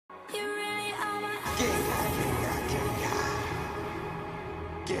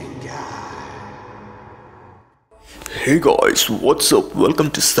Hey guys, what's up? Welcome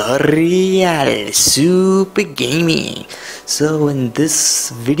to Surreal Super Gaming. So in this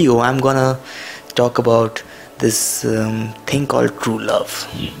video I'm gonna talk about this thing called true love.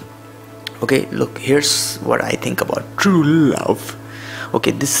 Okay, look, here's what I think about true love.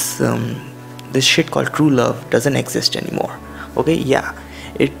 Okay, this shit called true love doesn't exist anymore. Okay, yeah,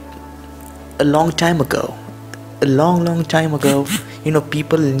 it a long time ago, a long time ago,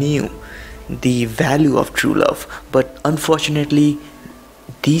 people knew the value of true love, but unfortunately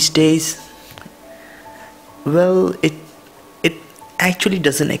these days, well, it actually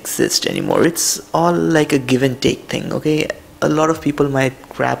doesn't exist anymore. It's all like a give and take thing. Okay, a lot of people might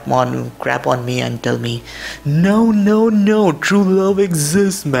crap on me and tell me, no, true love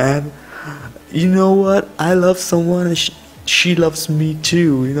exists, man. You know what, I love someone and she loves me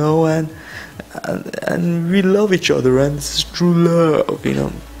too, and we love each other, and this is true love.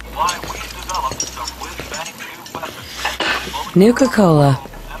 Nuka-Cola.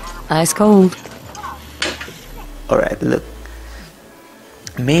 Ice cold. Alright, look.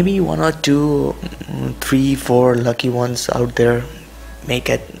 Maybe one or two, 3, 4 lucky ones out there make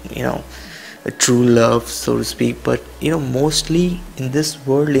it, a true love, so to speak. But, mostly in this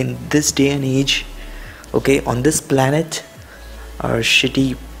world, in this day and age, okay, on this planet, our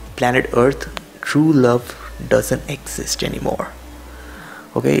shitty planet Earth, true love doesn't exist anymore.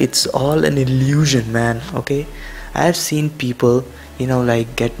 Okay, it's all an illusion, man. Okay, I have seen people,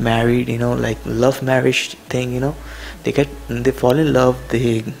 like get married, like love marriage thing, they fall in love,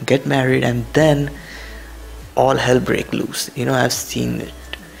 they get married, and then all hell break loose. I've seen it,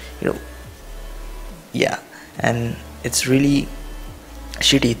 yeah, and it's really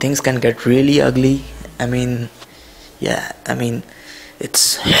shitty. Things can get really ugly.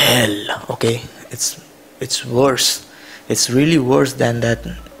 It's hell. Okay, it's worse. It's really worse than that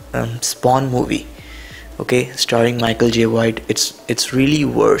Spawn movie, okay, starring Michael J. White. It's really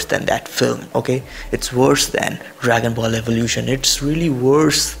worse than that film. Okay, it's worse than Dragon Ball Evolution. It's really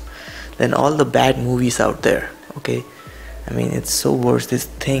worse than all the bad movies out there. Okay, it's so worse, this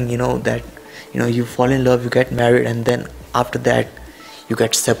thing, that you fall in love, you get married, and then after that you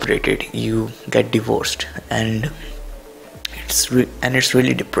get separated, you get divorced, and it's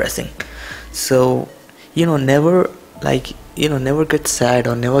really depressing. So never get sad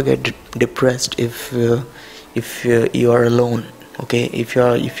or never get depressed if you are alone. Okay, if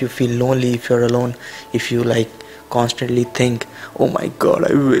you feel lonely, if you're alone, if you constantly think, oh my god,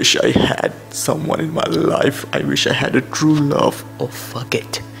 I wish I had someone in my life, I wish I had a true love. Oh, fuck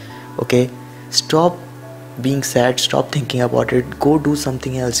it. Okay, stop being sad, stop thinking about it, go do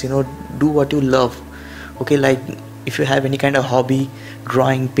something else. Do what you love. Okay, like if you have any kind of hobby,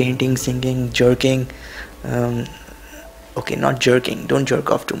 drawing, painting, singing, jerking, okay, not jerking, don't jerk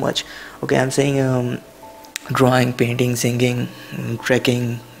off too much. Okay, I'm saying drawing, painting, singing,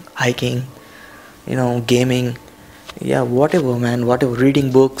 trekking, hiking, gaming, yeah, whatever, man, whatever, reading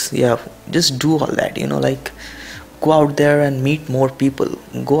books, yeah, just do all that. Go out there and meet more people,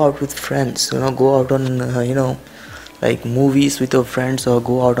 go out with friends, go out on movies with your friends, or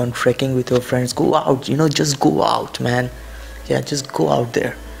go out on trekking with your friends. Go out, just go out, man. Yeah, just go out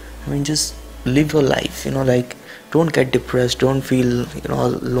there. Just live your life. Don't get depressed, don't feel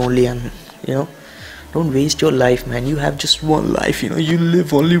lonely, and don't waste your life, man. You have just one life, you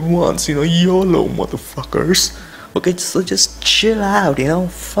live only once, YOLO, motherfuckers. Okay, so just chill out,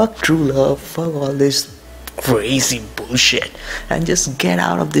 fuck true love, fuck all this crazy bullshit, and just get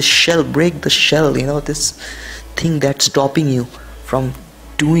out of this shell, break the shell, this thing that's stopping you from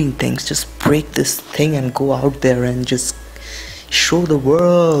doing things. Just break this thing and go out there and just show the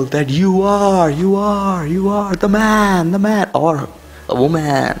world that you are the man, or a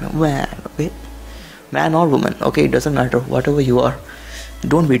woman, okay, man or woman, okay, it doesn't matter, whatever you are.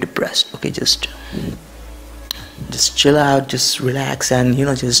 Don't be depressed. Okay, just chill out, just relax, and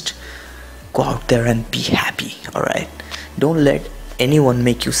just go out there and be happy. All right, don't let anyone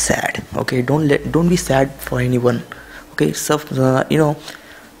make you sad. Okay, don't be sad for anyone. Okay, so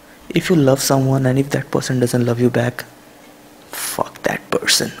if you love someone and if that person doesn't love you back, fuck that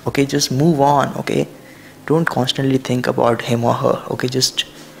person. Okay, just move on. Okay, don't constantly think about him or her. Okay, just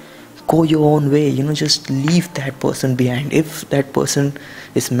go your own way. Just leave that person behind. If that person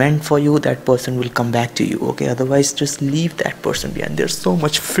is meant for you, that person will come back to you. Okay, otherwise just leave that person behind. There's so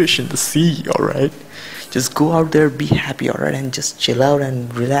much fish in the sea. All right, just go out there, be happy. All right, and just chill out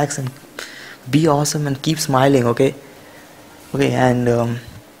and relax and be awesome and keep smiling. Okay, and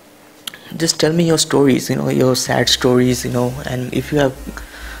just tell me your stories, your sad stories, and if you have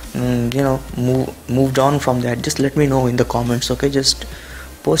moved on from that, just let me know in the comments. Okay, just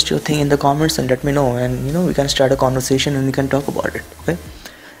post your thing in the comments and let me know, and we can start a conversation and we can talk about it. Okay,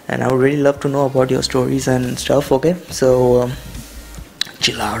 and I would really love to know about your stories and stuff. Okay, so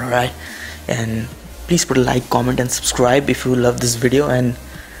chill out, alright, and please put a like, comment and subscribe if you love this video. And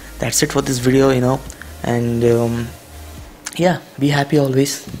that's it for this video, and yeah, be happy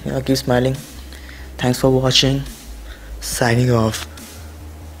always, keep smiling. Thanks for watching. Signing off,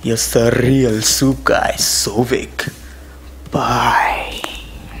 your surreal soup guy Sovik. Bye.